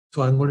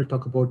So I'm going to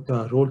talk about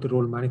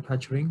roll-to-roll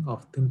manufacturing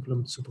of thin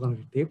film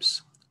superconductor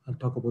tapes and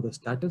talk about the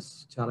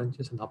status,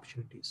 challenges, and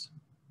opportunities.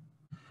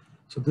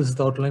 So this is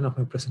the outline of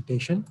my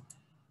presentation.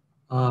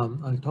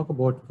 I'll talk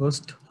about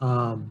first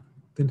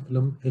thin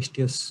film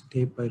HTS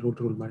tape by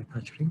roll-to-roll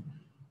manufacturing,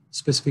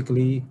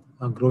 specifically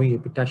growing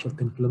epitaxial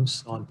thin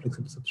films on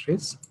flexible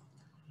substrates.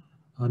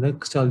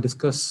 Next, I'll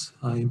discuss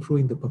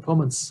improving the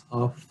performance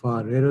of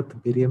rare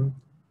earth barium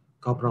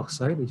copper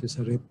oxide, which is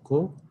a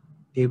REBCO,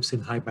 tapes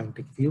in high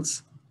magnetic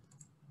fields.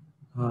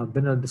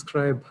 Then I'll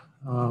describe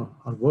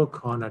our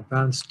work on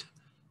advanced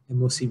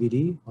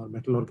MOCVD, or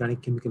metal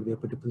organic chemical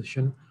vapor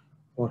deposition,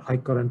 for high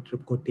current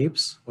REBCO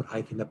tapes for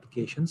high field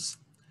applications.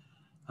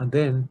 And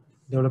then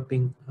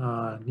developing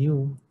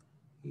new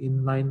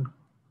inline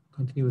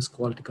continuous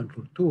quality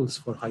control tools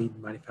for high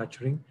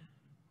manufacturing.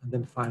 And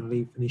then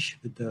finally finish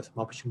with some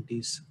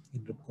opportunities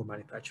in REBCO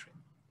manufacturing.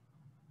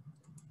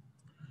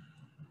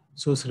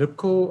 So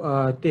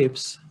REBCO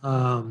tapes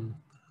are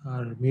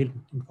made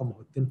in form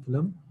of a thin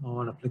film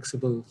on a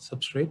flexible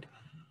substrate.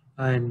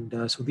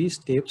 And so these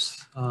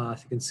tapes,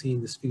 as you can see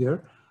in this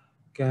figure,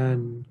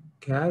 can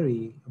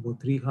carry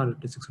about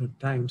 300 to 600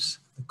 times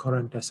the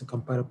current as a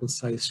comparable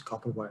sized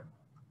copper wire.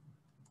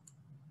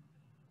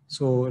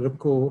 So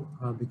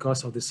REBCO,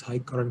 because of this high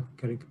current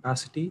carrying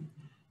capacity,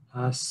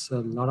 has a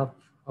lot of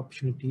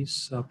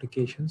opportunities,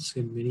 applications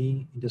in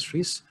many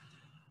industries,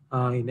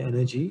 in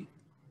energy,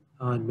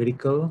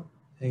 medical,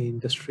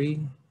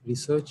 industry,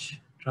 research,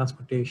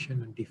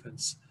 transportation, and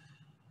defense.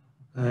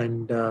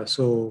 And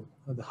so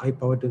the high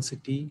power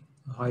density,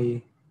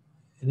 high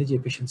energy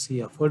efficiency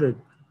afforded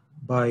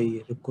by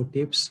REBCO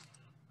tapes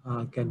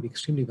can be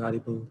extremely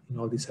valuable in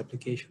all these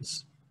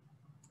applications.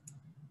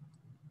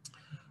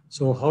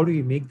 So how do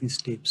you make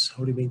these tapes?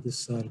 How do you make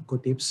these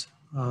REBCO tapes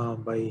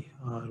by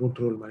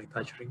roll-to-roll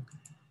manufacturing?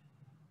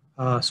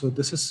 So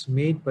this is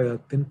made by a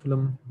thin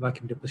film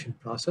vacuum deposition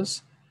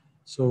process.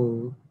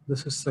 So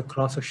this is a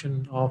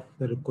cross-section of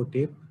the REBCO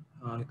tape.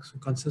 It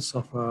consists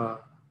of a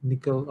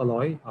nickel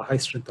alloy, a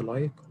high-strength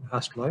alloy,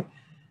 cast alloy,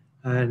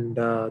 and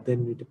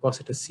then we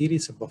deposit a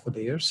series of buffer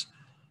layers,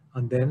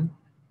 and then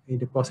we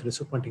deposit a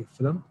superconducting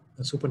film.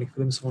 The superconducting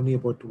film is only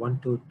about 1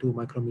 to 2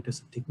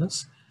 micrometers in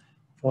thickness,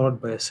 followed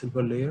by a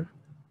silver layer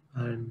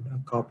and a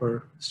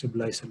copper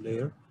stabilizer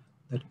layer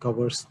that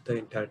covers the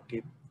entire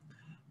tape.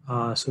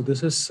 So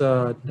this is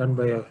done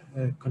by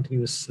a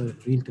continuous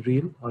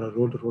reel-to-reel or a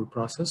roll-to-roll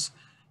process,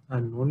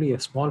 and only a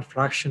small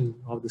fraction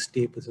of this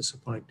tape is a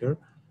superconductor,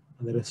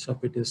 and the rest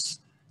of it is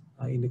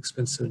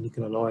inexpensive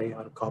nickel alloy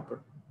or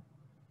copper.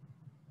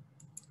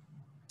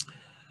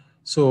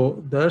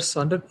 So there's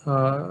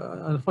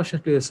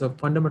unfortunately, there's a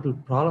fundamental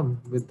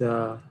problem with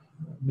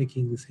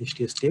making these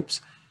HTS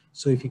tapes.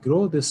 So if you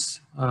grow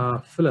this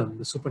film,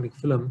 the superconducting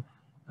film,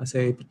 as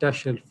a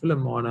epitaxial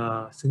film on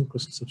a single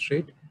crystal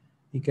substrate,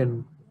 you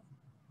can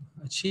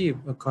achieve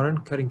a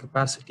current carrying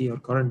capacity or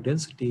current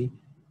density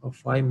of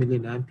 5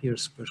 million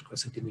amperes per square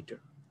centimeter.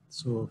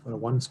 So for a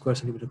 1 square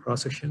centimeter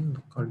cross section,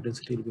 the current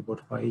density will be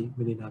about 5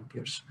 million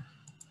amperes.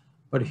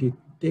 But if you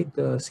take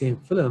the same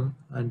film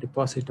and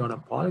deposit on a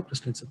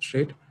polycrystalline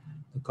substrate,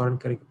 the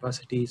current carrying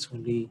capacity is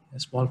only a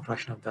small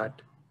fraction of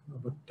that,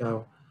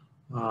 about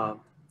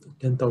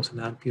 10,000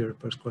 ampere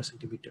per square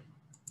centimeter.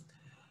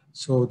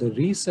 So the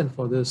reason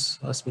for this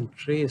has been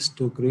traced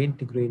to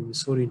grain-to-grain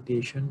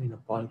misorientation in a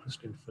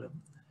polycrystalline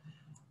film.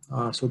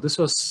 So this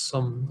was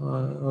some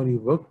early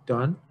work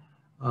done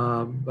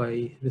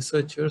by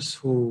researchers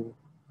who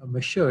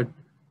measured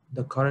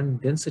the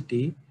current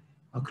density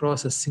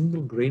across a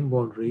single grain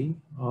boundary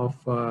of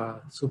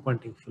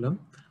superconducting film,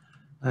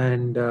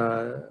 and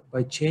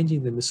by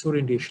changing the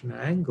misorientation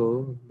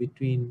angle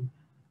between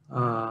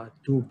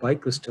two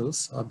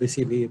bicrystals,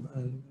 basically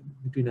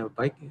between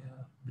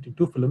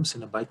two films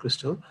in a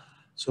bicrystal,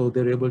 so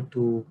they're able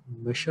to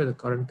measure the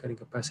current carrying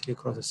capacity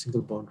across a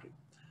single boundary.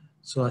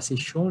 So as is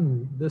shown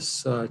in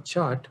this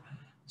chart,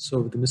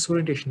 so the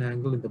misorientation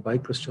angle in the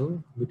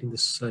bicrystal between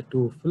these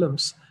two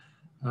films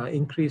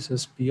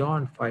increases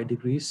beyond 5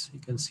 degrees.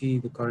 You can see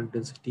the current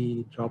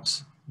density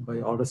drops by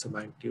orders of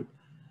magnitude.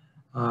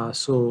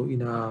 So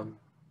in a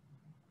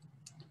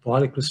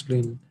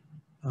polycrystalline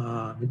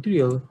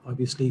material,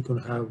 obviously you can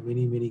have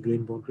many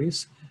grain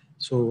boundaries.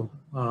 So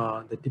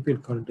the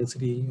typical current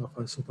density of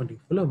a superconducting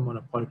film on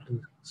a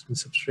polycrystalline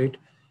substrate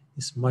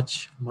is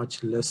much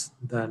less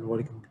than what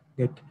you can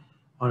get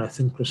on a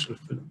thin crystal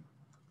film.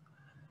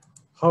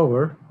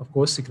 However, of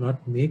course, you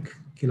cannot make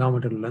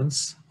kilometer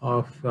lengths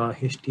of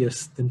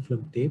HTS thin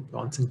film tape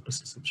on single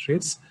crystal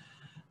substrates.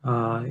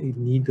 You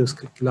need those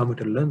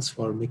kilometer lengths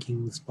for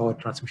making power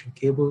transmission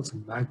cables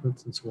and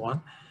magnets and so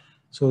on.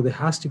 So there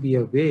has to be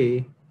a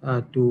way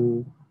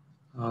to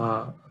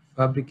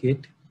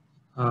fabricate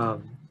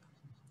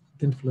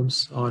thin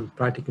films on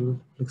practical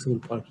flexible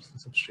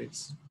polycrystalline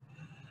substrates.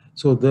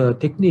 So the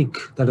technique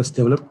that is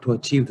developed to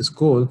achieve this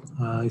goal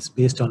is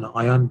based on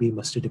ion beam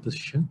mustard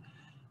deposition.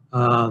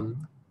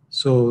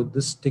 So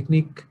this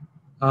technique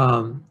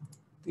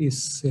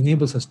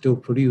enables us to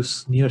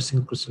produce near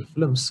single crystal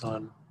films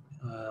on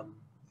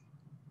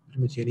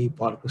pretty much any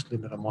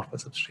polycrystalline or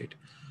amorphous substrate.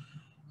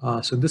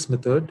 So in this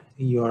method,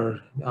 you are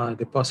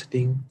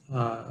depositing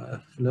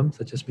film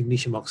such as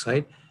magnesium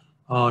oxide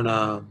on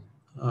a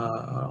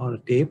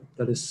tape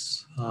that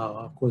is,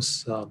 of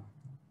course,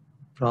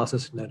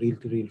 processed in a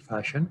reel-to-reel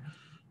fashion.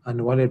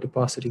 And while you're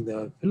depositing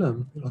the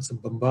film, you're also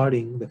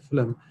bombarding the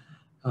film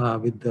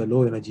with the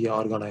low energy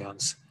argon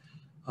ions.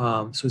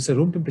 So it's a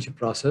room temperature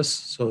process,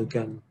 so you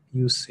can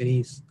use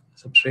any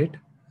substrate,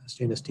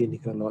 stainless steel,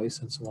 nickel alloys,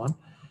 and so on.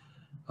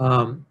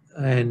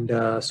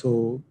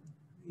 So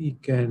you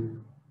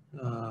can,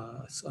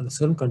 under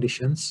certain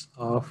conditions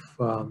of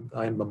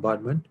ion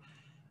bombardment,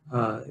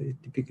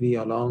 typically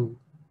along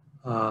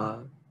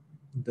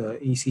the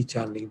EC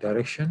channeling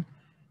direction,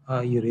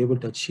 you're able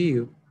to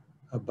achieve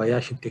a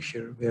biaxial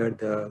texture where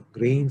the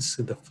grains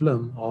in the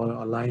film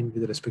are aligned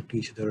with respect to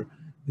each other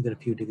within a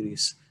few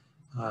degrees.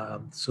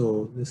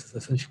 So this is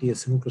essentially a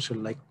single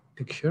crystal-like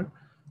texture,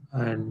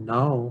 and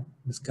now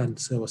this can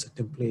serve as a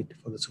template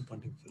for the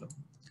superconducting film.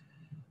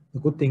 The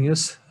good thing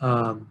is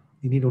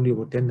you need only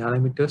about 10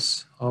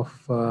 nanometers of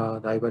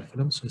the IBAT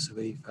film, so it's a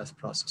very fast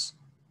process.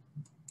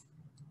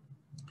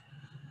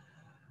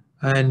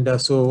 And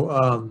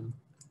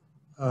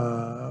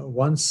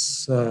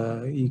once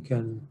you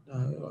can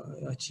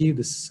achieve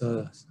this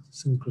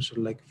single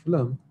crystal-like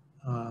film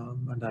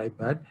and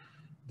IBAT,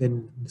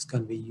 then this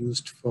can be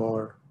used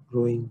for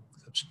growing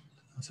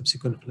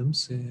subsequent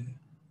films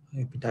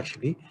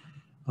epitaxially.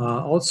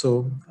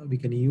 Also, we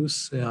can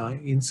use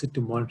in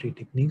situ monitoring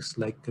techniques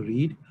like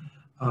READ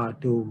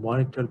to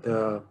monitor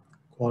the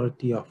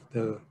quality of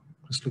the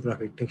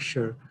crystallographic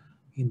texture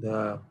in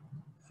the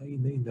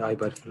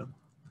IBAT film.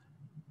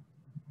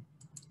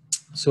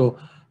 So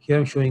here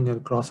I'm showing a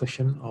cross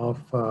section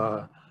of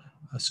a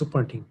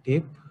superconducting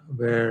tape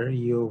where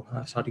you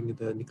are starting with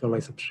the nickel alloy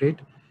substrate.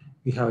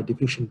 We have a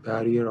diffusion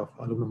barrier of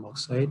aluminum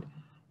oxide,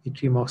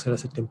 yttrium oxide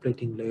as a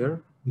templating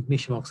layer,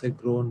 magnesium oxide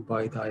grown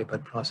by the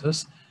IBAT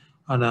process,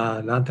 and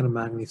a lanthanum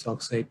manganese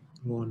oxide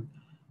grown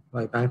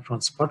by bank-tron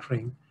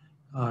sputtering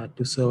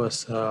to serve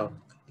as a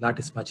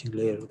lattice matching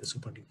layer with the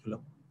superconducting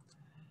film.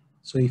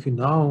 So if you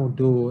now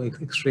do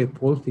X-ray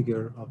pole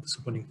figure of the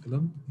superconducting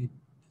film, it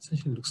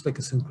essentially looks like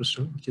a single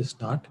crystal, which is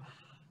not.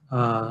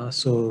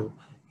 So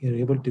you're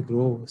able to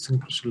grow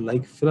single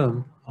crystal-like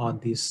film on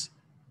these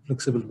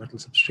flexible metal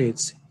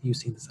substrates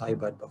using these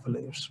IBAT buffer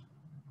layers.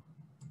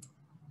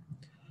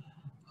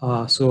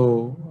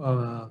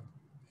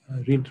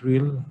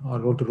 Reel-to-reel or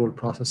roll-to-roll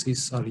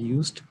processes are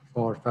used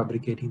for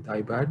fabricating the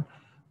IBAT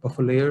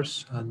buffer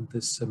layers, and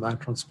this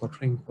bank-tron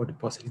sputtering for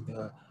depositing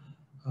the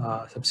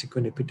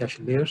subsequent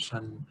epitaxial layers.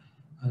 And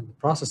the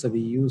process that we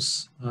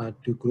use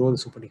to grow the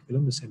superconducting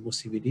film is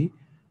MOCVD,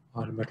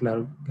 or metal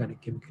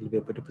organic chemical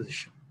vapor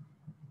deposition.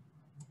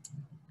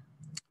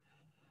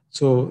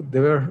 So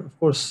there were, of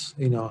course,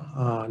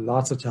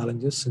 lots of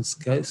challenges in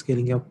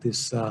scaling up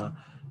this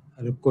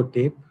REBCO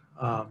tape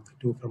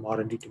from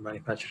R&D to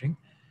manufacturing,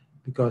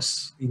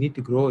 because you need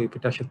to grow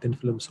epitaxial thin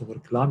films over a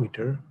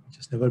kilometer, which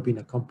has never been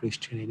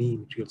accomplished in any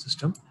material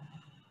system.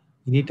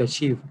 You need to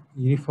achieve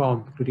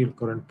uniform critical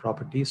current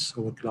properties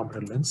over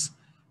kilometer lengths,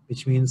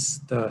 which means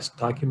the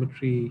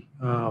stoichiometry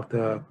of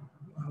the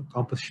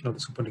composition of the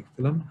superconducting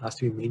film has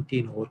to be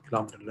maintained over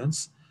kilometer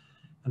lengths.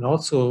 And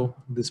also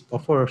this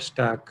buffer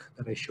stack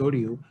that I showed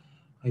you,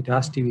 it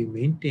has to be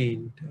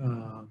maintained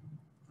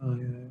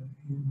in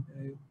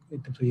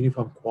terms of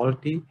uniform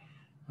quality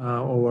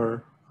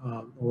over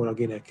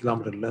again a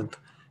kilometer length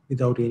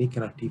without any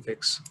kind of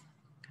defects.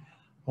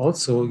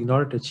 Also, in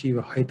order to achieve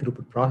a high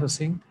throughput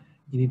processing,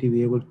 you need to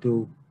be able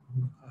to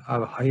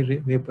have a high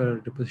rate vapor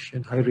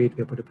deposition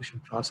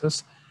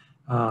process,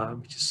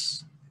 which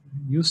is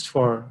used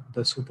for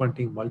the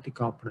superconducting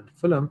multi-component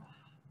film,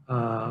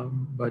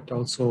 but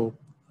also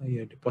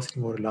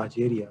depositing over a large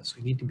area. So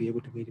you need to be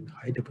able to maintain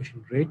high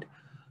deposition rate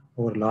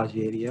over a large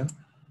area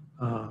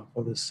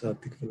for this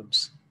thick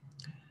films.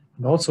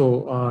 And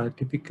also the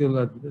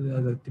typical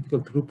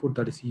throughput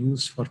that is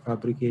used for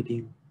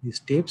fabricating these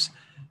tapes,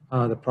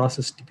 the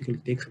process typically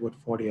takes about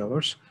 40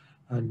 hours,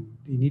 and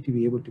you need to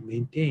be able to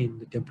maintain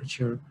the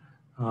temperature,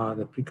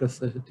 the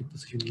precursor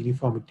deposition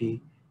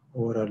uniformity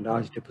over a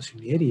large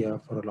deposition area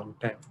for a long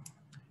time.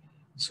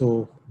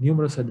 So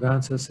numerous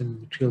advances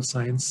in material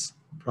science,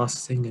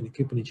 processing, and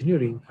equipment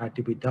engineering had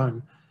to be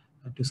done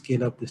to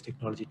scale up this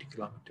technology to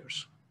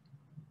kilometers.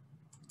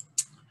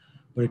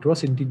 But it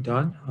was indeed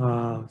done.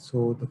 So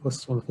one of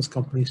the first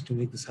companies to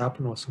make this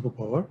happen was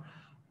Superpower.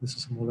 This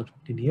was more than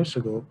 15 years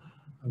ago,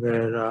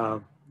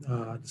 where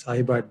this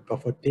IBAT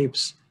buffer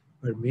tapes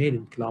were made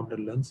in kilometer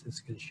lengths,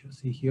 as you can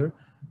see here,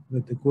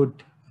 with the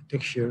good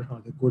texture or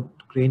the good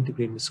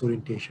grain-to-grain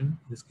misorientation,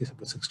 in this case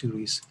about 6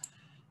 degrees.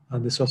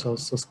 And this was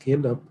also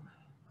scaled up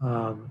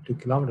to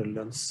kilometer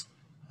lengths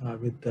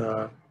with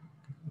the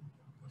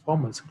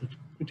performance,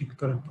 critical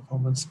current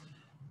performance,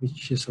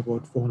 which is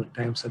about 400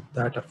 times at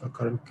that of a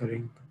current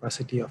carrying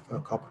capacity of a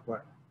copper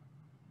wire.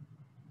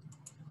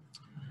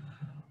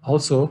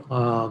 Also,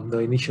 the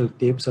initial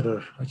tapes that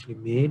are actually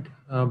made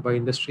by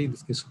industry, in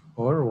this case of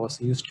power, was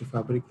used to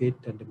fabricate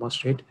and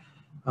demonstrate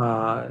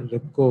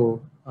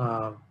REBCO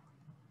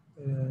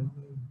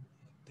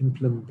thin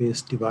film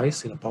based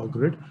device in a power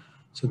grid.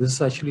 So this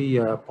is actually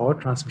a power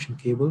transmission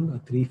cable, a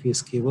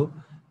three-phase cable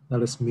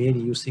that is made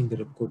using the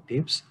REBCO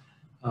tapes.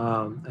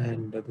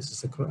 And this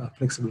is a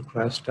flexible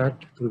cryostat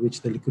through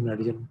which the liquid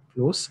nitrogen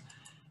flows.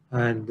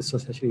 And this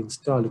was actually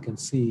installed, you can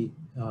see,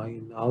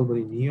 in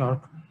Albany, New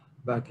York,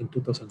 back in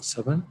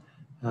 2007.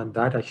 And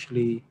that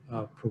actually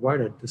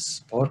provided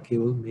this power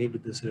cable made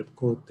with this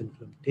REBCO thin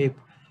film tape,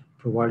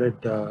 provided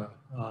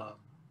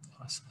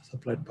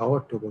supplied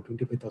power to about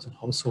 25,000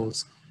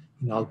 households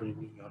in Albany,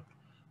 New York.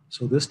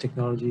 So this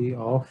technology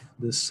of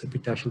this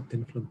epitaxial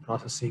thin film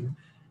processing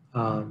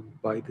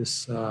by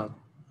this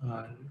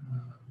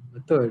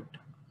method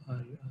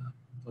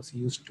was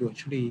used to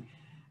actually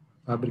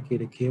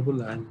fabricate a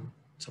cable and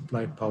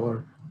supply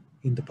power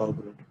in the power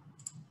grid.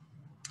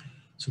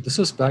 So this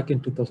was back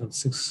in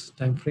 2006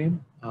 timeframe.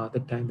 At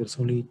that time, there's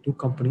only two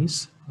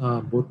companies,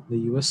 both the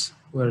US,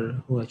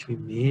 who actually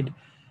made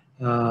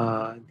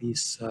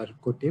these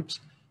REBCO tapes.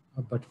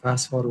 But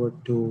fast forward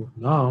to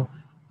now,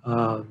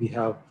 we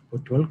have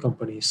about 12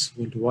 companies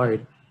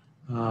worldwide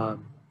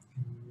um,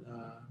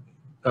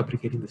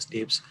 fabricating these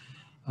tapes.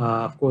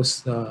 Of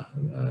course,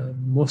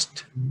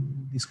 most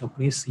these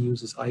companies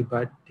use this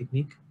IBAT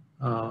technique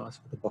for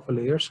the buffer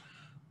layers,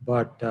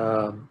 but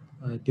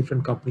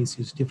different companies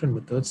use different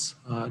methods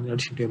in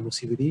addition to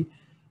MOCVD.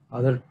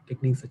 Other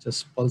techniques such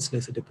as pulse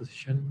laser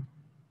deposition,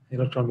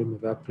 electron beam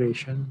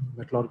evaporation,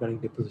 metal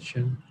organic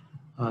deposition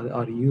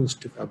are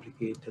used to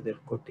fabricate their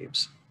core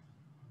tapes.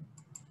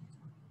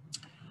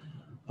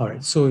 All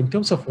right, so in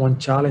terms of one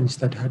challenge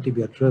that had to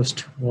be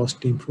addressed was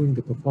to improving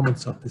the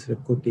performance of these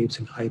REBCO tapes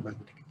in high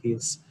magnetic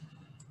fields.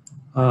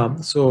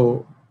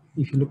 So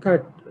if you look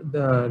at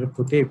the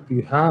REBCO tape,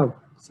 you have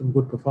some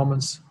good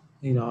performance,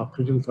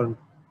 critical current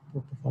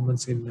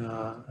performance in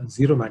a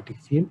zero magnetic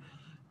field.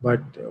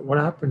 But what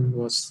happened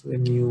was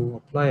when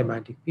you apply a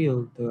magnetic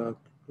field, the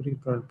critical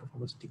current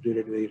performance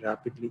degraded very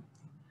rapidly,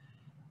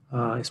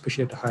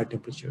 especially at higher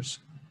temperatures.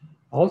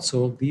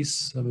 Also,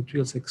 these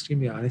materials are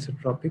extremely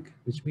anisotropic,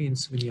 which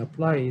means when you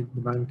apply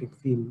the magnetic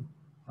field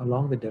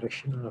along the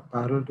direction or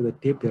parallel to the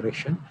tape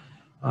direction,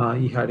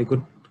 you had a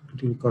good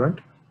critical current,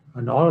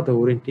 and all of the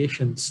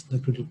orientations, the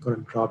critical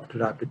current dropped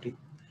rapidly.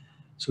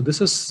 So this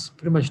is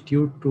pretty much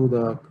due to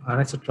the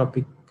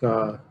anisotropic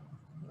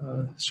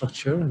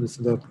structure, and this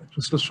is the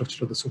crystal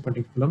structure of the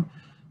superconducting film.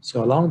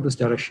 So along this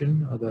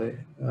direction, or the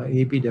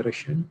AB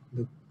direction,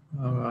 the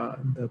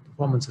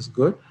performance is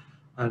good,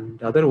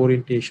 and other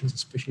orientations,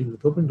 especially in the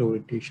dopant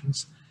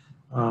orientations,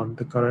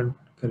 the current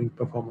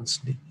performance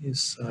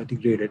is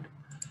degraded.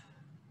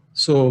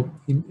 So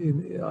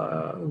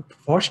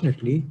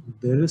fortunately,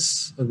 there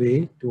is a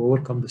way to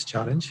overcome this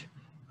challenge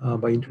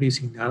by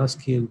introducing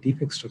nanoscale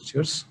defect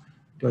structures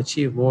to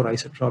achieve more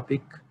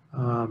isotropic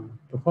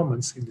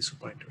performance in the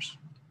superconductors.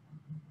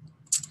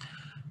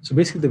 So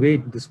basically the way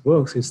this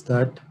works is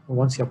that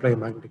once you apply a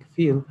magnetic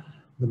field,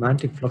 the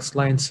magnetic flux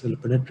lines will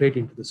penetrate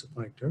into the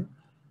superconductor,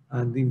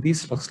 and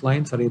these flux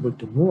lines are able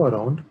to move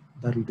around.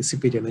 That will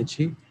dissipate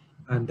energy,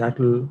 and that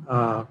will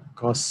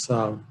cause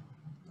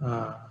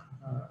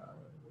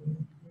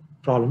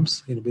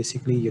problems.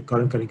 Basically your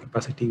current carrying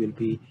capacity will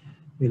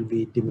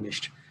be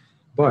diminished.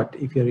 But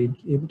if you're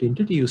able to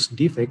introduce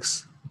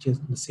defects, which is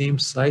the same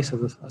size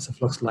as the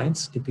flux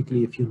lines,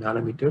 typically a few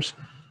nanometers,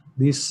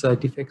 these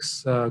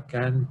defects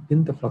can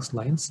pin the flux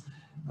lines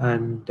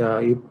and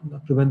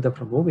prevent them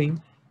from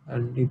moving.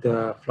 And if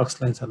the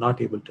flux lines are not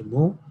able to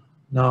move,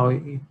 now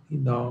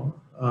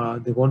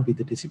there won't be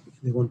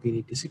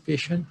any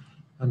dissipation,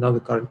 and now the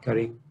current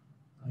carrying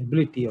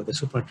ability of the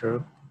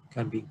superconductor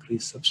can be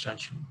increased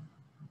substantially.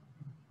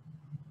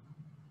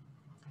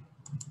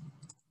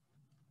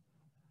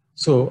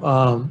 So,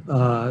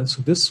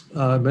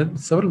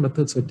 several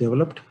methods were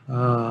developed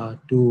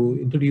to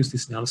introduce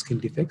these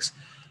nanoscale defects,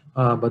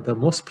 but the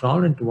most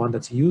prominent one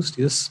that's used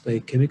is by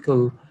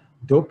chemical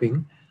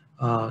doping.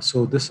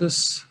 So this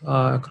is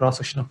a cross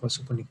section of a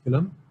superconducting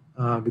film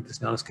with these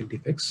nanoscale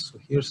defects. So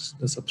here's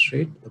the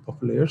substrate, the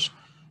buffer layers,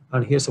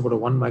 and here's about a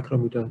 1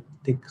 micrometer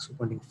thick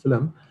superconducting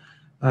film.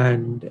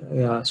 And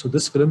so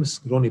this film is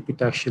grown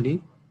epitaxially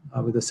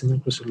with a single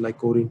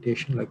crystal-like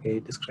orientation, like I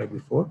described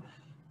before.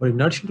 But in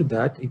addition to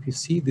that, if you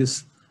see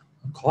these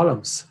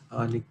columns,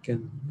 and you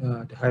can,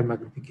 the higher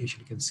magnification,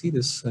 you can see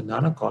this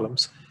nano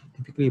columns,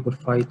 typically about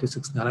 5 to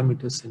 6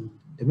 nanometers in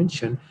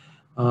dimension,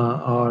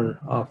 are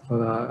of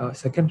a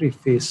secondary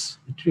phase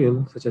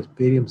material, such as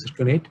barium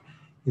zirconate,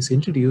 is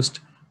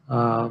introduced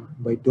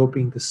by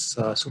doping this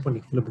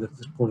superconducting film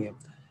with zirconium.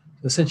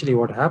 So essentially,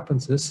 what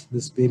happens is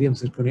this barium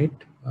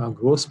zirconate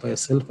grows by a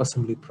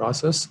self-assembly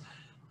process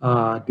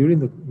during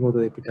the growth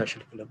of the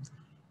epitaxial films.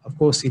 Of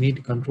course, you need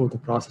to control the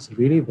process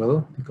really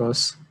well,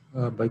 because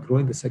by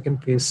growing the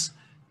second phase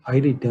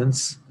highly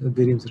dense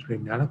barium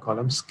zirconate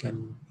nanocolumns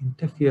can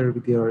interfere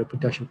with your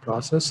epitaxial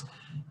process,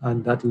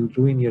 and that will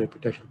ruin your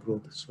epitaxial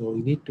growth. So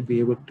you need to be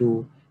able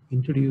to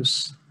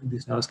introduce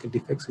these nanoscale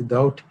defects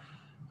without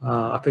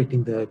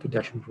affecting the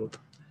epitaxial growth.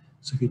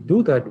 So if you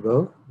do that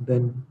well,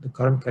 then the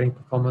current carrying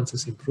performance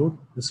is improved.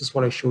 This is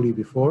what I showed you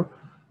before.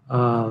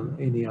 And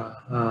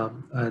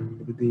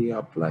with the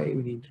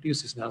when you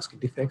introduce these nanoscale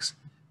defects,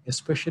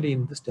 especially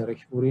in this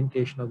direction,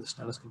 orientation of this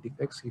nanoscale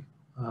defects, in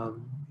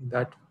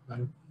that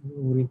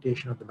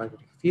orientation of the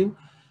magnetic field,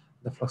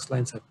 the flux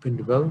lines are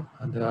pinned well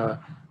and the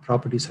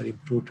properties are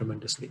improved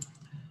tremendously.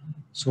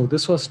 So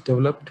this was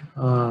developed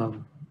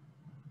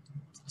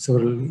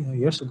several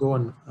years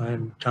ago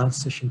and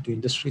transitioned to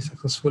industry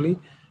successfully,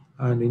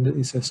 and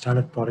it's a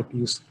standard product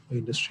used by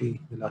industry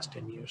in the last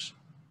 10 years.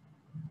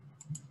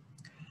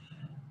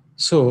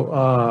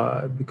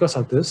 So because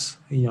of this,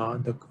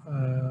 the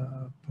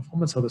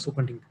performance of the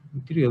superconducting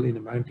material in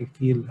a magnetic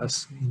field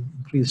has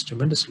increased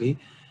tremendously.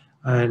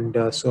 And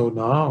so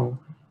now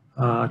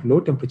at low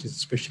temperatures,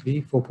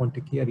 especially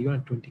 4.2 K or even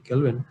at 20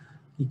 Kelvin,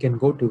 you can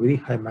go to very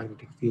high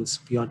magnetic fields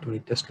beyond 20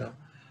 Tesla.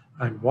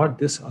 And what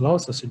this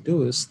allows us to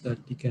do is that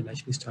you can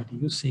actually start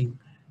using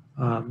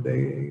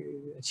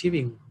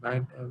achieving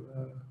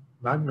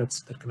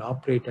magnets that can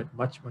operate at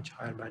much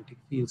higher magnetic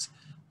fields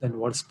than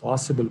what's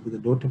possible with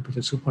the low temperature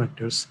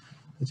superconductors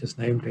such as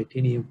niobium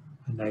titanium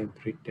and niobium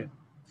 310.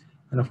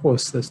 And of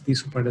course,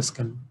 these superconductors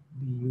can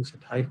be used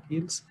at high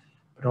fields,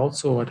 but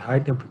also at high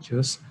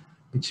temperatures,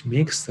 which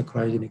makes the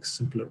cryogenics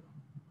simpler.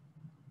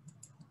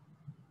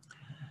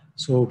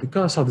 So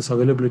because of this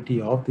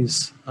availability of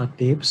these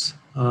tapes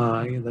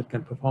that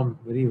can perform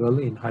very well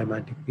in high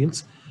magnetic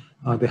fields,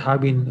 there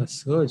have been a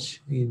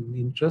surge in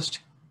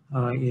interest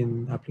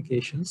in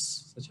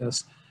applications such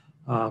as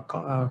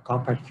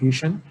compact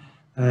fusion.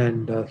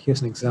 And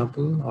here's an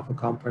example of a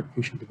compact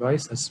fusion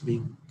device that's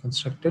being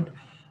constructed,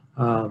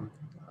 where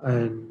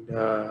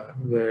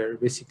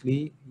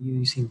basically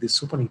using these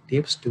superconducting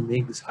tapes to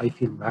make these high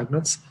field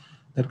magnets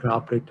that can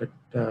operate at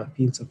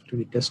fields of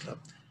 20 Tesla.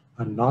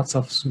 And lots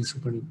of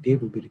superconducting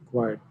tape will be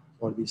required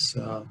for these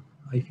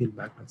high field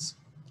magnets.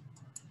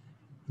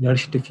 In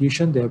addition to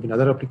fusion, there have been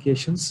other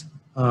applications.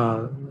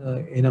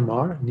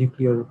 NMR,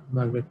 nuclear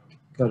magnetic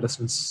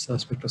resonance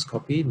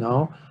spectroscopy,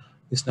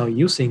 is now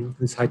using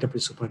these high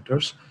temperature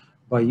superconductors.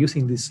 By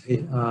using these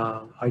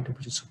high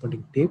temperature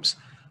superconducting tapes,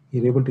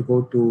 you're able to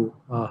go to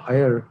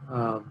higher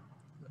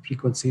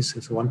frequencies, so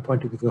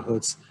 1.2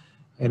 gigahertz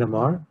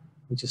NMR,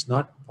 which is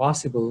not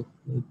possible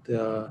with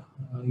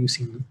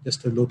using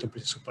just the low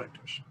temperature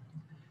superconductors.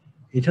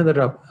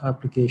 Another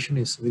application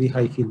is very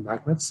high field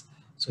magnets.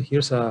 So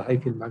here's a high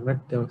field magnet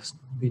that's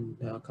been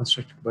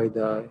constructed by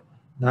the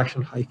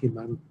National High Field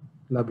Magnet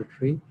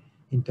Laboratory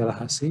in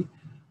Tallahassee,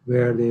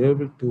 where they're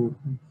able to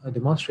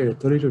demonstrate a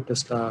 32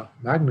 Tesla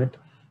magnet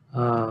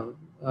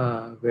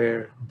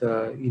where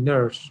the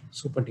inner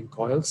superconducting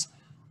coils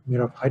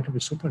made of high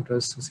temperature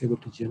superconductors is able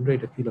to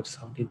generate a field of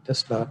 17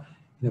 Tesla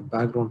in a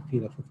background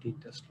field of 15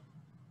 Tesla.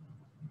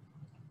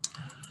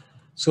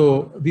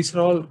 So these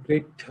are all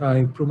great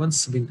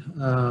improvements in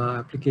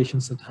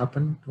applications that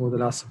happened over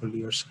the last several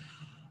years.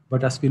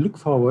 But as we look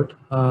forward,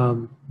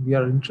 we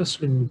are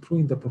interested in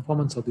improving the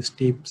performance of these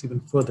tapes even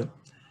further.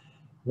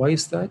 Why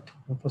is that?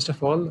 Well, first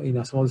of all,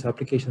 some of these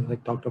applications I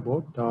talked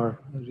about are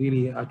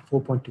really at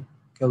 4.2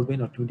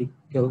 Kelvin or 20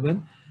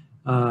 Kelvin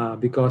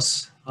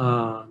because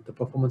the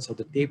performance of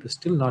the tape is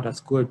still not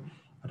as good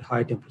at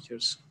high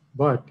temperatures.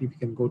 But if you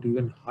can go to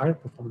even higher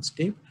performance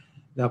tape,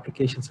 the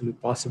applications will be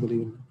possible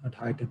even at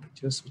high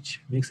temperatures, which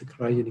makes the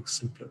cryogenics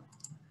simpler.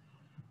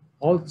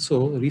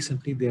 Also,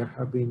 recently there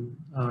have been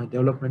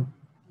development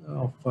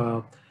of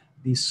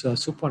these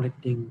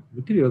superconducting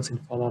materials in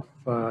form of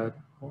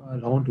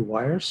round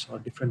wires or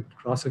different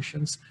cross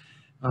sections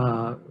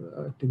to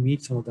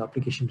meet some of the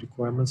application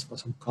requirements for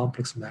some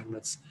complex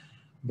magnets.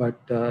 But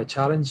a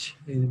challenge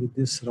with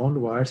these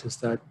round wires is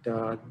that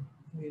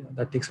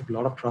that takes up a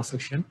lot of cross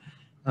section,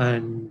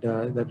 and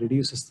that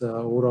reduces the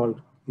overall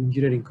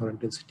engineering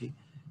current density.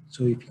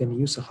 So if you can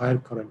use a higher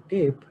current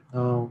tape,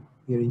 now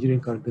your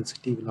engineering current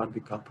density will not be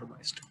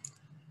compromised.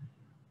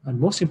 And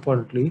most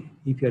importantly,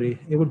 if you are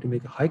able to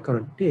make a high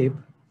current tape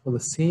for the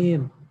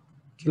same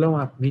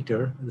kiloamp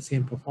meter, the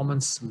same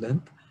performance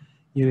length,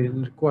 you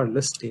will require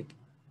less tape,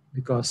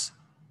 because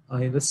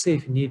let's say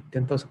if you need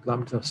 10,000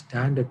 kilometers of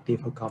standard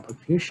tape for compact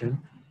fusion,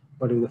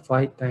 but with a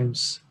 5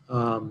 times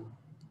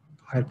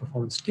higher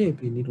performance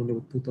tape, you need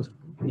only 2,000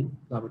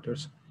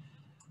 kilometers.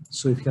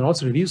 So if you can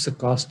also reduce the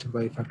cost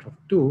by a factor of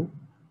 2,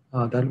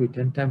 that will be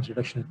 10 times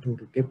reduction in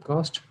total tape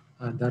cost,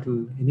 and that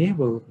will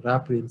enable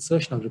rapid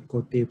insertion of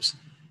REBCO tapes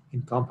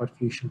in compact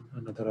fusion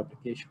and other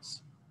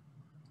applications.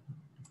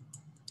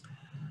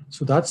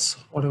 So that's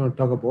what I'm going to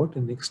talk about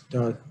in the next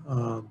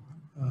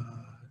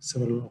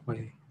several of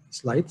my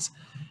slides,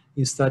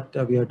 is that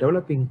we are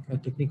developing a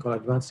technique called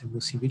advanced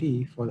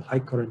MOCVD for the high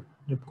current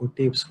REBCO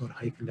tapes for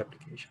high field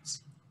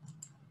applications.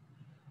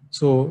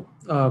 So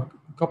a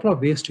couple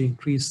of ways to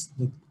increase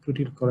the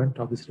critical current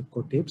of these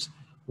REBCO tapes.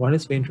 One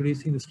is by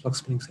introducing these flux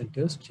spinning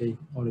centers, which I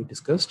already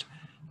discussed.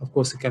 Of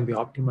course, it can be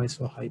optimized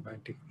for high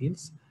magnetic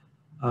fields.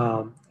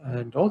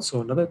 And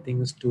also another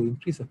thing is to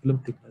increase the film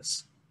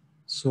thickness.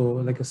 So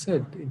like I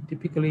said,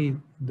 typically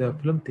the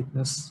film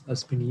thickness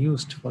has been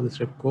used for this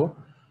REBCO,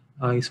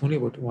 is only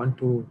about 1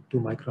 to 2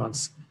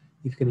 microns.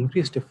 If you can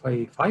increase to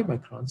 5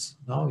 microns,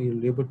 now you'll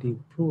be able to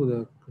improve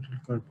the critical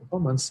current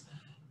performance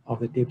of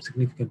the tape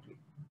significantly.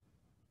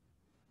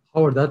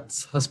 However,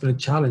 that has been a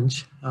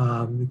challenge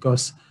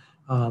because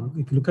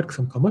if you look at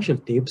some commercial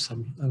tapes,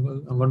 I'm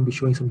going to be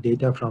showing some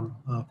data from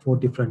 4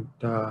 different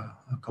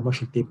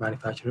commercial tape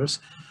manufacturers.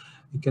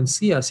 You can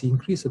see as you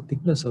increase the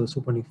thickness of the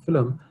superconducting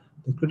film,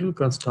 the critical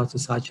current starts to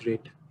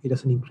saturate. It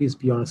doesn't increase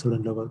beyond a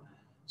certain level.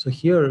 So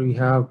here we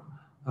have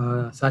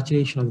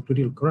saturation of the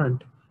critical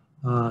current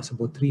is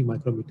about 3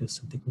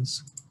 micrometers in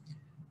thickness.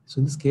 So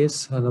in this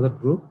case, another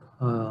group,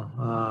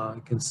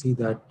 you can see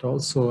that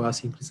also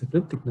as you increase the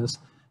film thickness,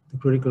 the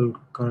critical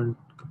current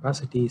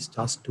capacity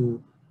starts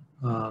to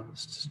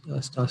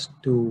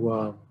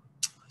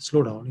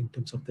slow down in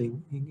terms of the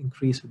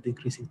increase with the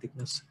increasing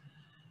thickness.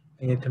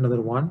 And yet another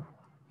one,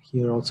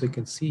 here also you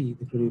can see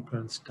the critical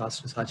current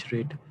starts to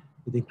saturate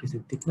with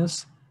increasing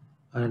thickness.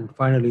 And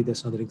finally,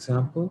 there's another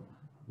example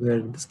where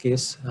in this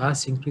case,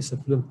 as you increase the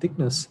film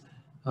thickness,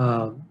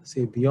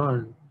 say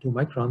beyond 2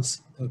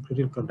 microns, the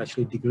critical current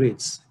actually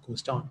degrades,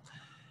 goes down.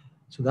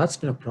 So that's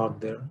been a problem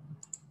there.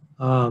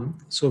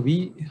 So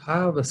we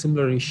have a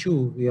similar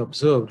issue we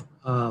observed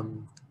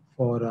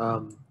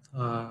for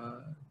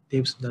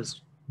tapes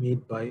that's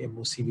made by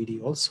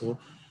MOCVD also.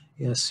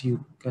 As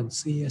you can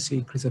see, as you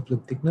increase the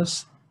film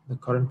thickness, the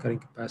current carrying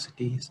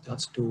capacity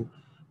starts to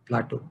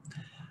plateau.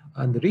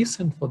 And the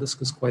reason for this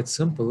is quite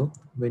simple.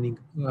 When you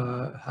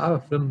have a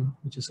film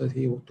which is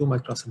 2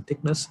 microns in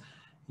thickness,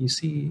 you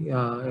see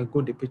a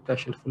good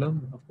epitaxial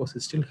film. Of course,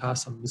 it still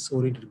has some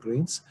misoriented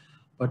grains,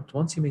 but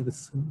once you make the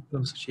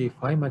film say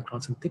 5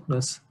 microns in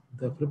thickness,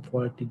 the film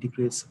quality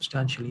degrades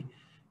substantially.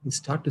 You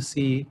start to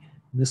see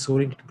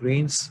misoriented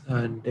grains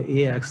and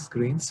A-axis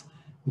grains,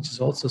 which is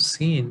also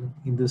seen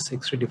in this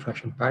X-ray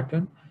diffraction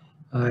pattern.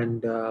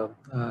 And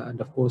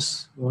of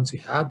course, once you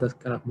have that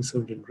kind of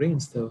misoriented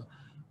grains, the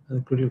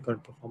critical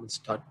current performance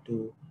start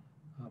to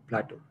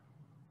plateau.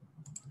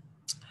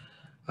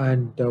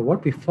 And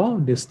what we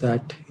found is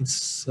that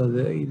it's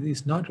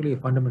not really a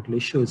fundamental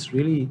issue. It's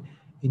really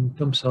in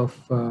terms of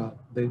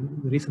the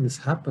reason this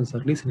happens,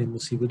 at least in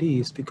MOCVD,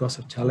 is because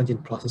of challenge in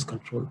process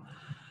control.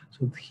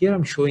 So here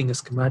I'm showing a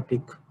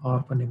schematic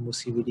of an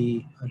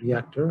MOCVD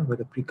reactor where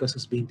the precursor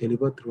is being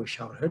delivered through a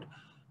shower head,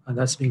 and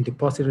that's being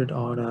deposited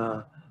on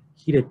a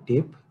heated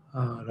tape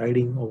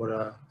riding over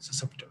a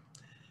susceptor.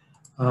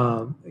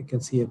 You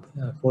can see a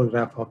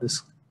photograph of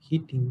this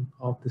heating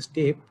of this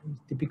tape,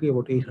 typically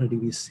about 800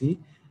 degrees C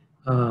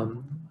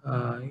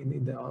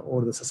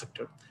over the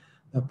susceptor.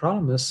 The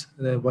problem is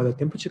that while the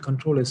temperature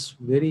control is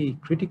very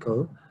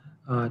critical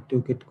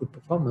to get good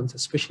performance,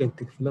 especially in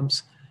thick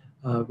films,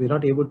 we're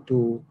not able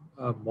to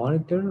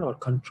monitor or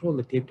control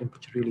the tape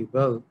temperature really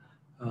well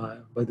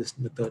by this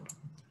method.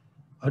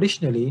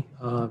 Additionally,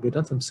 we've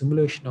done some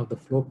simulation of the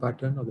flow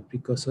pattern of the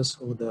precursors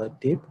over the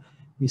tape.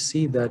 We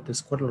see that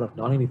there's quite a lot of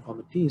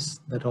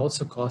non-uniformities that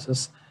also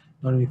causes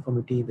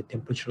non-uniformity in the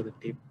temperature of the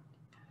tape.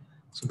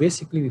 So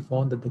basically, we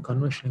found that the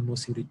conventional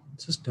MOCVD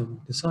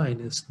system design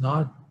is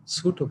not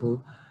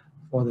suitable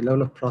for the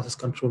level of process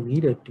control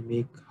needed to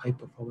make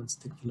high-performance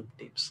thick film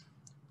tapes.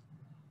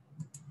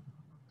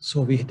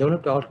 So we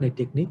developed an alternate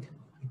technique.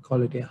 We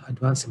call it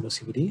advanced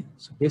MOCVD.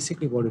 So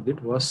basically what we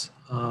did was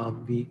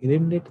we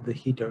eliminated the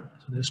heater.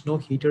 So there's no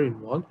heater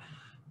involved.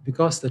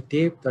 Because the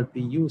tape that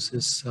we use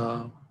is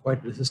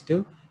quite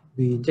resistive,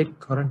 we inject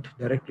current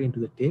directly into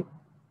the tape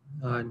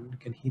and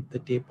can heat the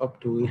tape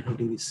up to 800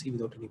 degrees C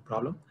without any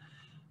problem.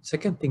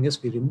 Second thing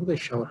is we remove the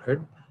shower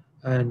head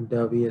and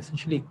we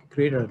essentially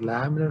create a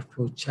laminar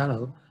flow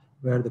channel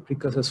where the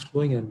precursor is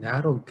flowing in a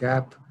narrow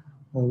gap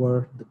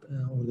over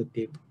the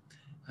tape.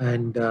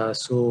 And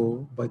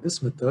so by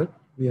this method,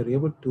 we are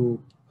able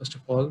to, first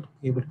of all,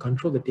 able to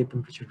control the tape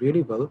temperature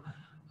really well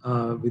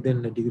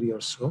within a degree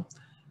or so,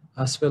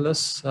 as well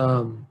as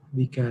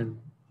we can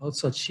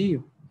also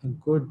achieve a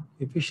good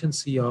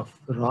efficiency of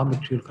raw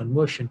material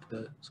conversion to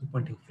the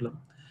superconducting film.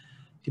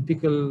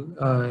 Typical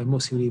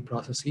MOCVD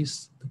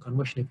processes, the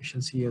conversion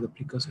efficiency of the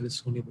precursor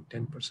is only about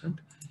 10%.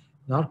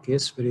 In our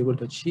case, we're able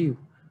to achieve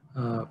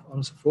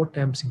almost 4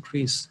 times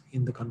increase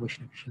in the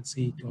conversion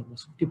efficiency to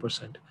almost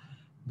 50%.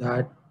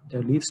 That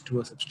leads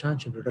to a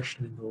substantial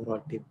reduction in the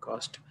overall tape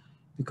cost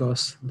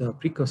because the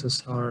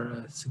precursors are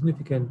a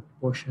significant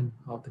portion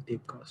of the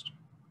tape cost.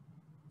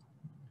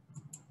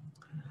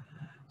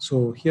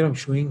 So here I'm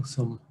showing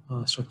some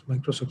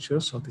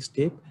microstructures of this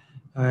tape,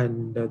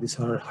 and these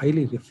are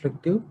highly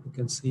reflective. You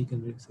can see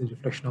the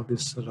reflection of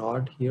this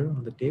rod here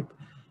on the tape,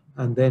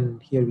 and then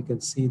here we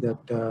can see that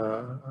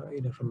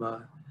from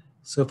a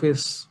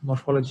surface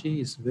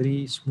morphology is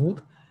very smooth.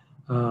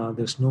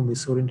 There's no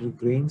misoriented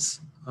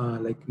grains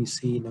like we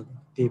see in a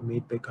tape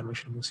made by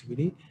conventional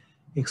MOCVD.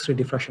 X-ray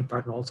diffraction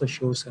pattern also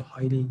shows a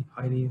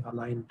highly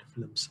aligned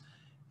films.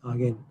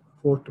 Again,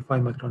 4 to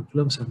 5 micron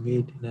films are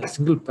made in a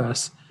single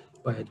pass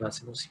by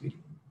advanced MOCVD.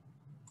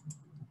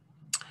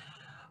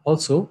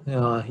 Also,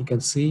 you can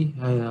see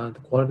the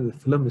quality of the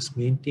film is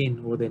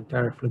maintained over the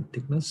entire film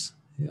thickness.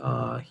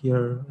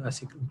 here,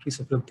 as you increase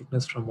the film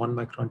thickness from 1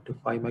 micron to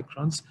 5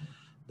 microns,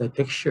 the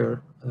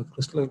texture,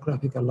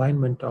 crystallographic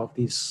alignment of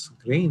these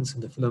grains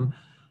in the film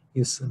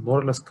is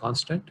more or less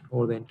constant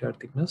over the entire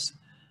thickness.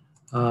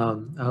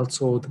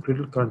 Also, the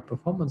critical current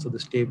performance of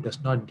this tape does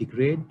not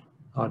degrade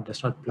or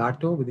does not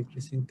plateau with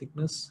increasing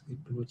thickness.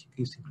 It pretty much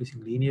keeps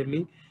increasing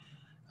linearly.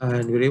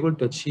 And we're able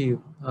to achieve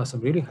some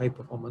really high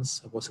performance,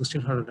 about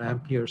 1600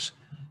 amperes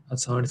at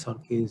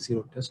 77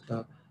 k0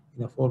 Tesla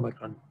in a 4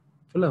 micron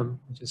film,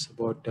 which is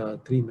about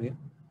 3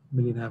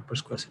 million amp per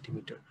square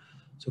centimeter.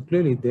 So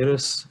clearly there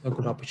is a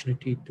good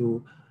opportunity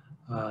to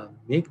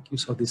make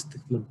use of these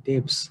thick film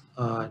tapes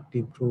to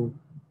improve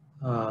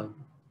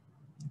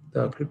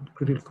the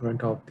critical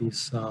current of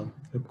these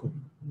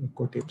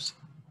REBCO tapes.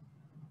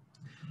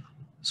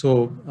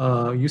 So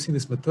using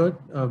this method,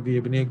 we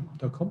have been able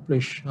to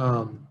accomplish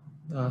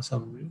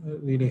some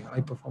really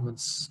high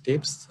performance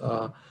tapes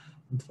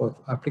for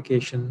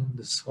application.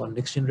 This is for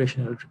next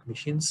generation electric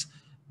machines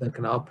that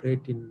can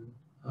operate in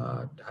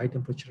high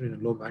temperature in a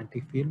low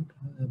magnetic field,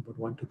 about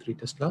 1 to 3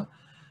 Tesla.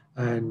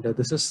 And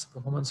this is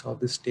performance of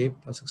this tape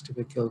at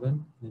 65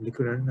 Kelvin in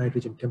liquid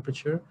nitrogen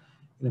temperature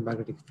in a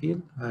magnetic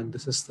field. And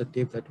this is the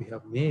tape that we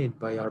have made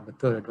by our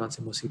method,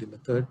 advanced MOCVD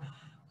method.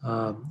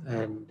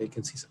 And they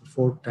can see some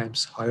 4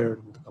 times higher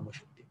than the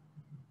commercial tape.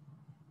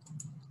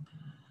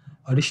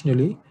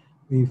 Additionally,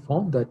 we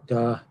found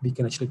that we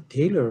can actually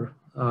tailor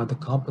the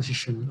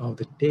composition of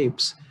the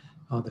tapes,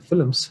 the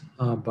films,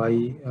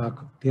 by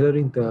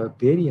tailoring the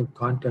barium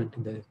content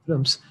in the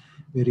films.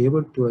 We're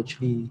able to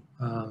actually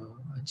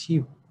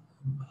achieve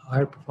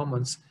higher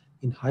performance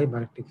in high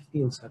magnetic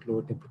fields at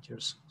lower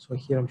temperatures. So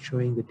here I'm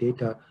showing the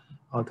data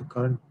of the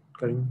current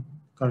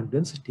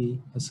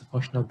density as a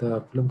function of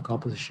the film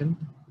composition,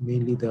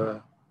 mainly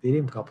the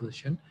barium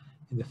composition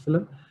in the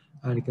film.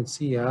 And you can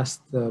see as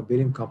the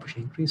barium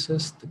composition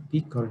increases, the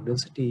peak current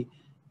density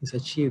is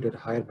achieved at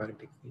higher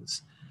magnetic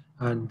fields.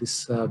 And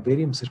this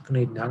barium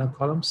zirconate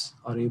nanocolumns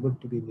are able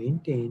to be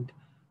maintained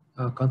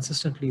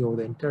consistently over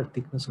the entire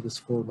thickness of this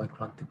 4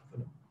 micron thick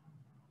film.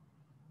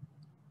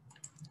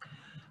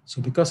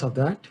 So because of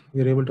that,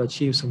 we are able to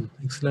achieve some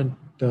excellent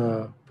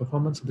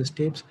performance of these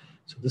tapes.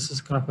 So this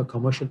is kind of a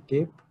commercial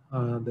tape,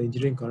 the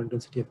engineering current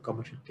density of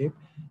commercial tape.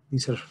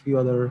 These are a few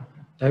other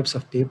types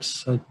of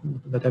tapes,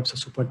 the types of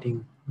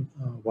superconducting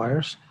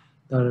wires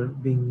that are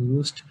being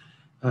used.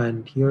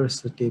 And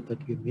here's the tape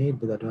that we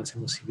made with the advanced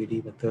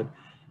MOCVD method.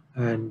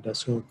 And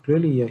so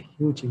clearly a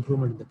huge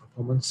improvement in the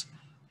performance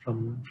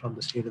from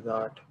the state of the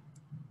art.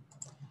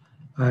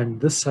 And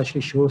this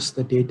actually shows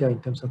the data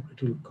in terms of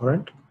critical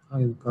current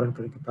and current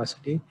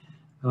capacity.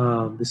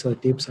 These are the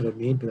tapes that are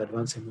made with the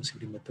advanced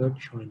MOCVD method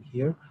shown in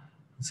here.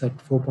 It's at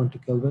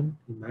 4.2 Kelvin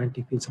in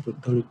magnetic fields up to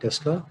 30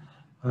 Tesla.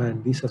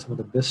 And these are some of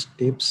the best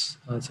tapes.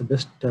 It's the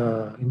best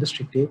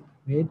industry tape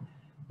made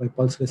by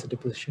pulse laser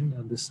deposition.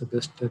 And this is the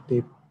best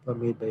tape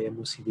made by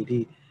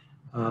MOCVD.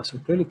 So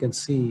clearly you can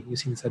see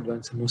using this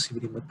advanced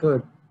MOCVD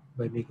method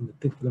by making the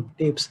thick film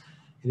tapes,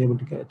 you're able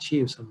to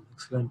achieve some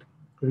excellent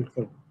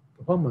critical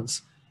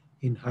performance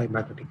in high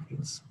magnetic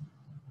fields.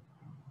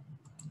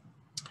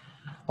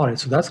 All right,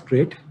 so that's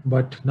great,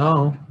 but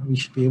now we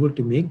should be able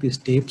to make these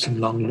tapes in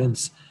long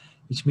lengths,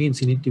 which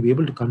means you need to be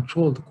able to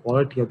control the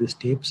quality of these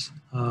tapes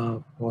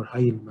for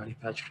high-end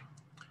manufacturing.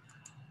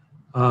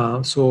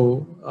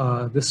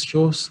 This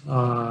shows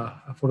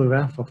a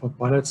photograph of a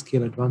pilot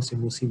scale advanced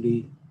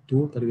MOCVD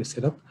tool that we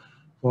set up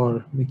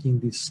for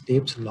making these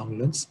tapes in long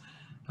lengths.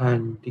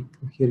 And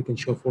here you can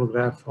show a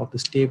photograph of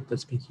this tape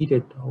that's been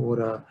heated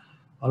over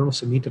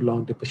almost a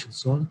meter-long deposition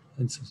zone,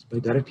 and so by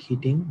direct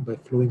heating, by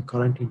flowing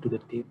current into the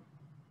tape.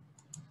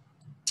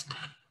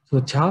 So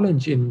the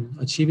challenge in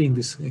achieving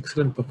this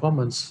excellent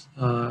performance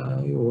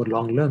over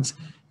long lengths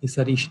is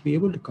that you should be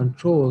able to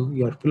control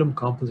your film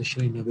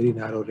composition in a very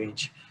narrow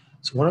range.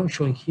 So what I'm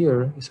showing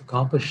here is a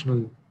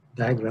compositional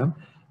diagram: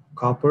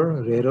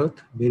 copper, rare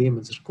earth, barium,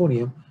 and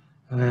zirconium.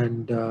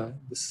 And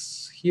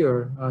this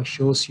here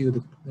shows you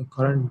the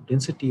current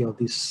density of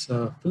these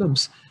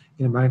films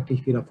in a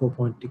magnetic field of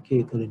 4.2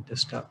 K 13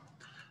 Tesla.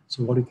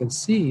 So what you can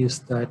see is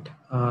that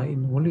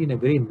only in a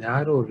very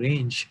narrow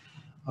range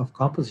of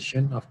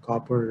composition of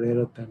copper, rare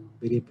earth, and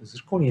barium and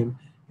zirconium,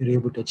 you're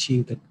able to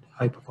achieve that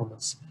high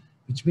performance,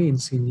 which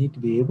means you need to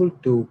be able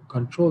to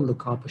control the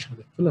composition of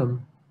the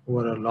film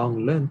over a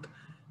long length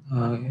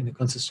in a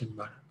consistent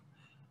manner.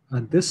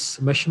 And this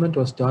measurement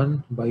was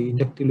done by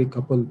inductively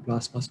coupled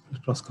plasma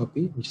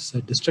spectroscopy, which is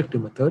a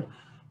destructive method,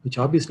 which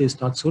obviously is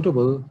not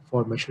suitable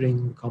for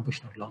measuring the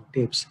composition of long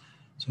tapes.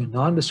 So a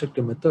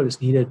non-destructive method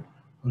is needed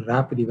for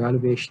rapid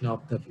evaluation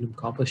of the film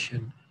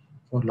composition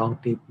for long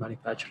tape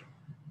manufacturing.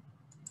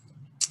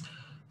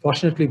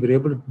 Fortunately, we were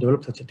able to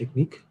develop such a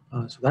technique.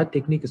 So that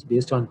technique is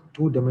based on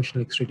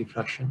two-dimensional X-ray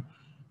diffraction.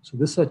 So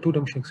this is a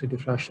two-dimensional X-ray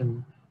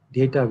diffraction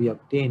data we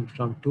obtained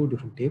from 2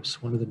 different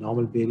tapes. One is the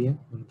normal barium,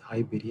 one is the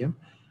high barium.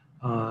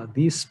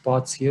 These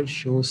spots here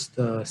shows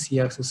the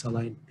C-axis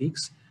aligned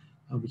peaks,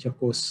 which of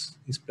course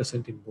is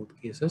present in both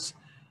cases.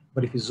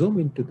 But if you zoom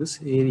into this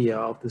area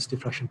of this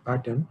diffraction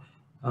pattern,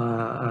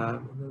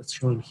 That's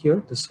shown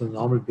here. This is a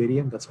normal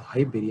barium, that's a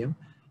high barium.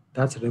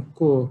 That's a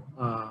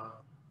REBCO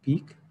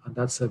peak, and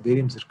that's a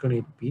barium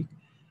zirconate peak.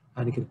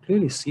 And you can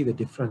clearly see the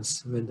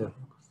difference when the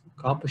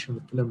composition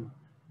of the film,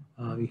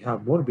 we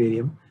have more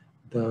barium,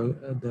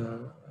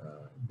 the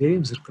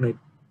barium zirconate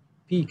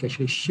peak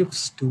actually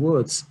shifts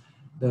towards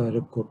the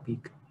REBCO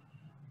peak.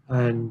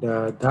 And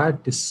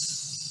that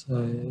is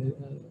the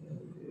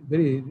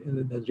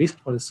reason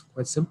for this is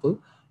quite simple,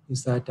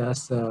 is that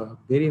as the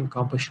barium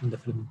composition in the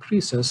film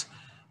increases,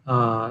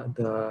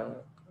 the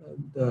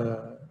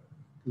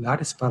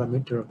lattice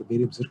parameter of the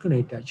barium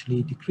zirconate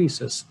actually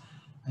decreases,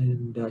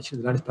 and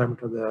actually the lattice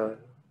parameter of the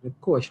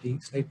REBCO actually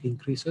slightly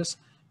increases.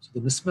 So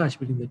the mismatch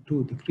between the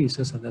two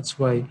decreases, and that's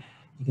why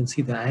you can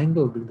see the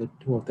angle between the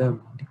two of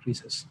them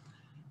decreases.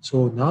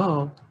 So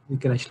now we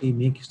can actually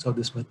make use of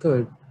this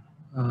method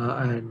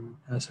and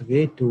as a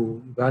way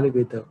to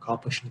evaluate the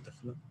composition of the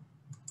film.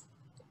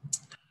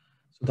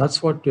 So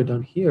that's what we've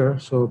done here.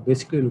 So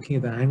basically looking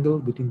at the angle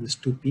between these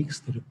two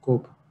peaks, the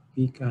REBCO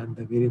peak and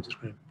the barium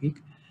zirconate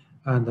peak,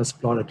 and that's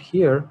plotted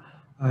here.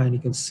 And you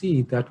can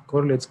see that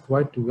correlates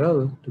quite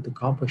well to the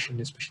composition,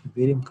 especially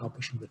the barium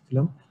composition of the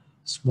film.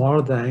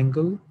 Smaller the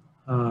angle,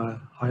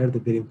 higher the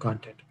barium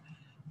content.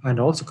 And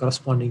also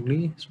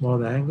correspondingly,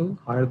 smaller the angle,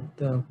 higher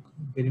the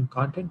barium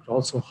content, but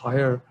also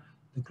higher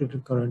the critical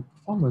current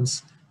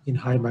performance in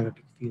high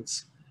magnetic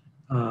fields.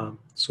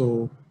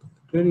 So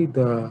clearly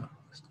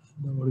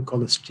what we call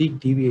the streak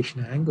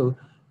deviation angle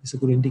is a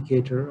good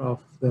indicator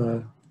of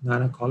the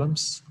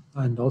nanocolumns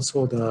and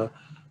also the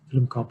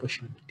film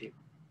composition in the tape.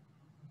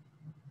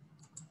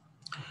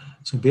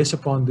 So based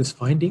upon this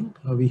finding,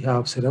 we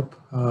have set up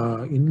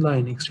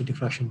inline X-ray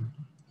diffraction,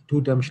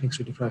 two-dimensional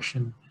X-ray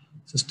diffraction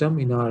system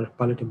in our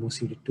pilot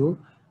MOCVD tool.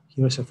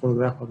 Here's a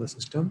photograph of the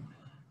system.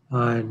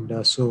 And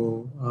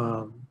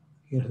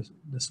here's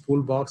the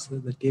spool box,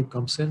 the tape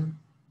comes in,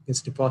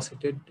 gets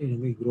deposited,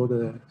 and we grow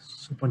the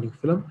superconducting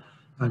film.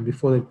 And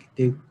before the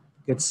tape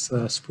gets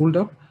spooled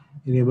up,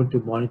 you're able to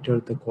monitor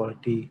the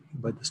quality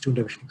by this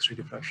two-dimensional X-ray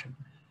diffraction.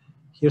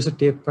 Here's a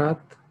tape path,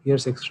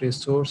 here's X-ray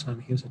source,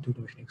 and here's a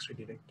two-dimensional X-ray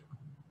detector.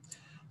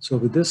 So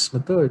with this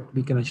method,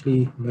 we can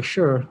actually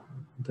measure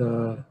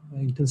the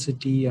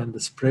intensity and the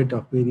spread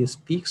of various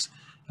peaks,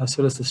 as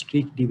well as the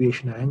streak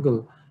deviation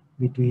angle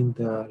between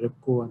the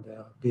REBCO and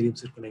the barium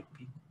zirconate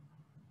peak.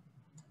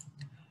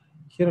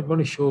 Here I'm going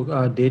to show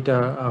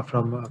data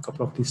from a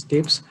couple of these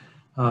tapes.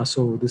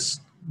 So this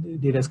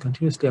data is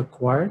continuously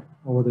acquired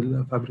over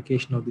the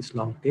fabrication of these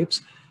long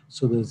tapes.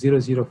 So the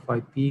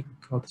 005 peak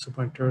of the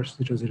superconductors,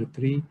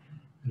 003,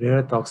 rare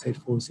earth oxide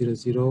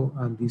 400,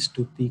 and these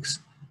two peaks,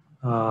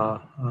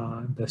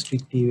 the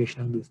streak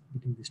deviation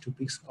between these two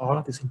peaks, all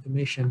of this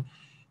information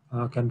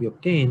can be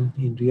obtained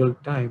in real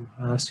time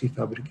as we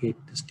fabricate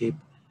this tape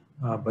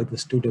by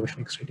this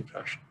two-dimensional X-ray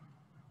diffraction.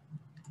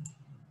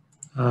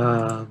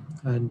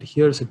 And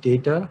here's the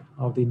data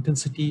of the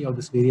intensity of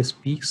these various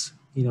peaks,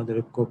 the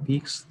REBCO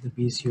peaks, the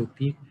BCO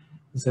peak,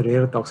 this is the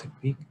rare earth oxide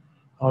peak,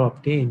 all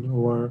obtained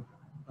over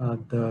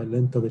the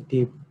length of the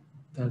tape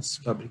that's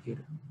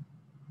fabricated.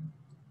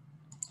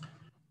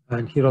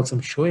 And here also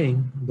I'm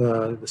showing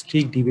the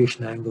streak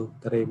deviation angle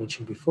that I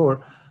mentioned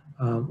before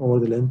over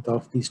the length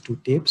of these two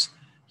tapes.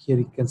 Here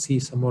you can see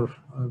some more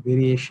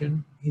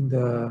variation in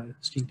the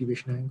streak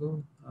deviation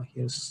angle.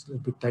 Here's a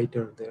bit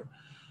tighter there.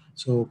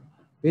 So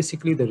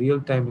basically the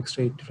real-time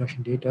X-ray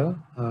diffraction data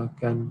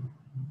can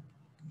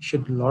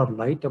shed a lot of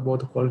light about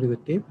the quality of the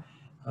tape.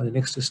 The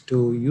next is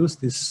to use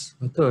this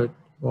method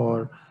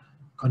for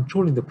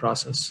controlling the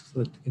process so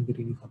that it can get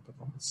uniform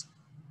performance.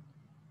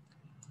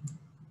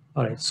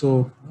 All right,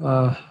 so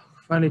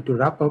finally to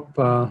wrap up,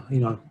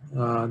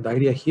 the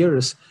idea here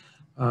is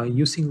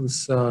using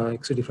this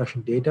X-ray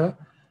diffraction data,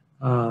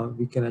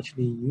 we can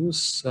actually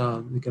use,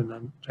 we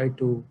can try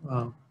to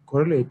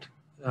correlate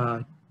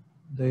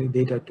the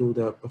data to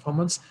the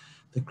performance.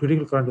 The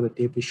critical current of the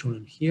tape is shown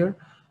in here.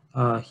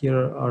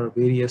 Here are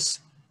various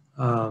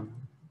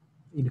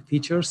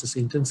features, this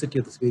intensity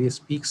of the various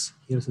peaks.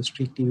 Here's the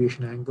streak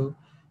deviation angle.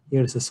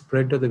 Here's the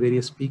spread of the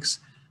various peaks.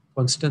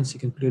 For instance, you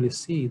can clearly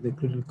see the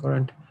critical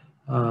current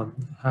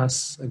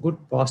has a good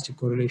positive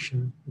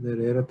correlation with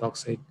the rare earth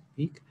oxide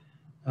peak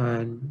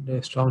and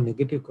a strong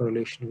negative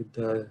correlation with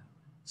the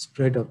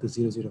spread of the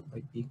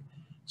 005 peak.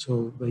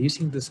 So by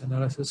using this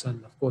analysis,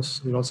 and of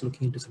course, we're also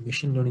looking into some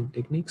machine learning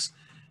techniques,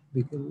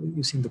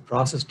 using the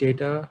process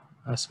data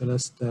as well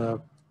as the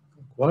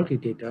quality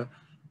data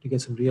to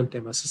get some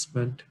real-time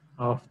assessment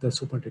of the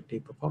superconductor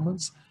tape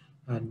performance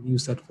and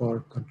use that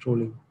for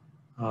controlling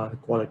the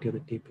quality of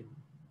the tape in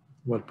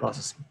while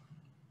processing.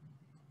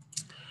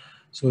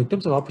 So in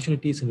terms of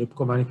opportunities in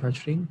REBCO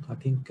manufacturing, I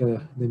think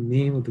the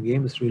name of the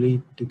game is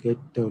really to get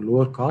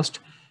lower cost.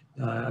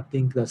 I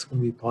think that's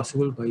going to be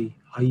possible by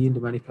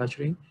high-end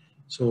manufacturing.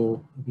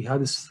 So we have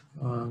this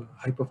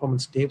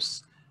high-performance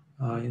tapes,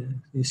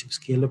 needs to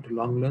scale up to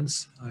long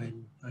lengths,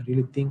 and I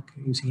really think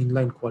using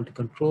inline quality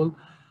control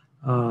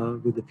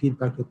with the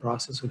feedback of the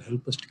process will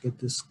help us to get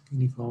this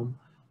uniform,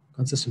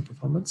 consistent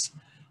performance.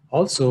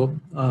 Also,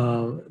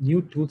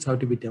 new tools have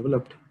to be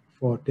developed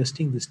for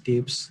testing these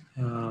tapes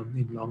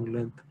in long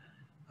length,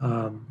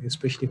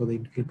 especially for the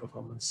in-field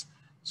performance.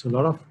 So a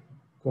lot of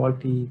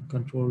quality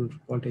control,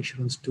 quality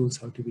assurance tools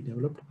have to be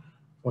developed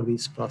for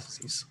these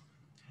processes.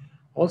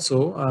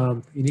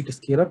 Also, you need to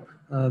scale up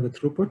the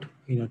throughput.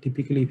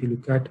 Typically, if you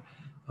look at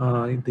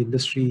in the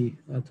industry,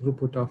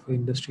 throughput of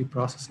industry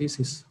processes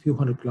is few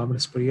hundred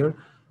kilometers per year,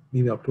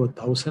 maybe up to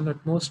 1,000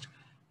 at most.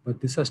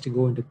 But this has to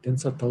go into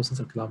tens of thousands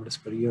of kilometers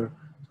per year.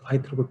 So high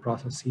throughput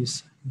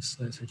processes is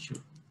essential.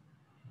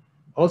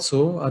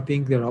 Also, I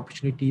think there are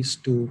opportunities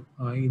to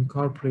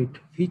incorporate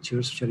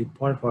features which are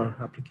important for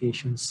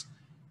applications,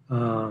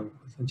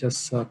 such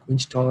as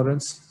quench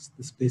tolerance.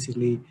 This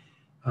basically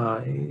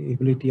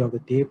ability of the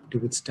tape to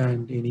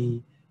withstand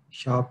any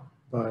sharp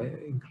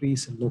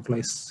increase in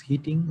localized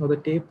heating of the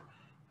tape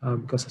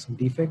because of some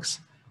defects.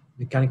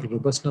 Mechanical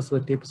robustness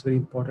of the tape is very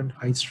important.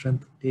 High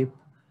strength tape,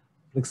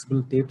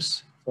 flexible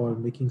tapes for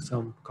making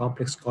some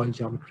complex coil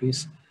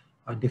geometries,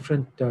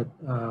 different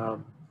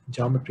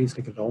geometries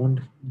like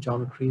round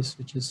geometries,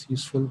 which is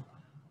useful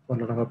for a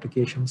lot of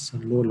applications,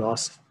 and low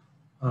loss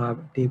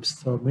tapes.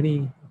 So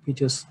many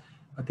features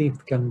I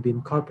think can be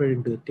incorporated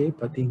into the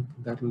tape. I think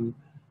that will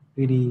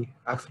really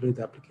accelerate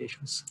the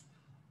applications.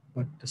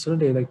 But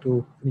certainly I'd like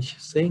to finish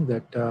saying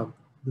that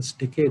this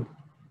decade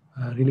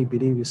I really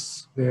believe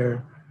is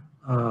where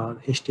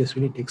HTS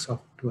really takes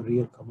off to a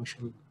real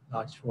commercial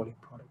large volume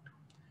product.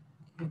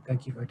 Okay,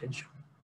 thank you for your attention.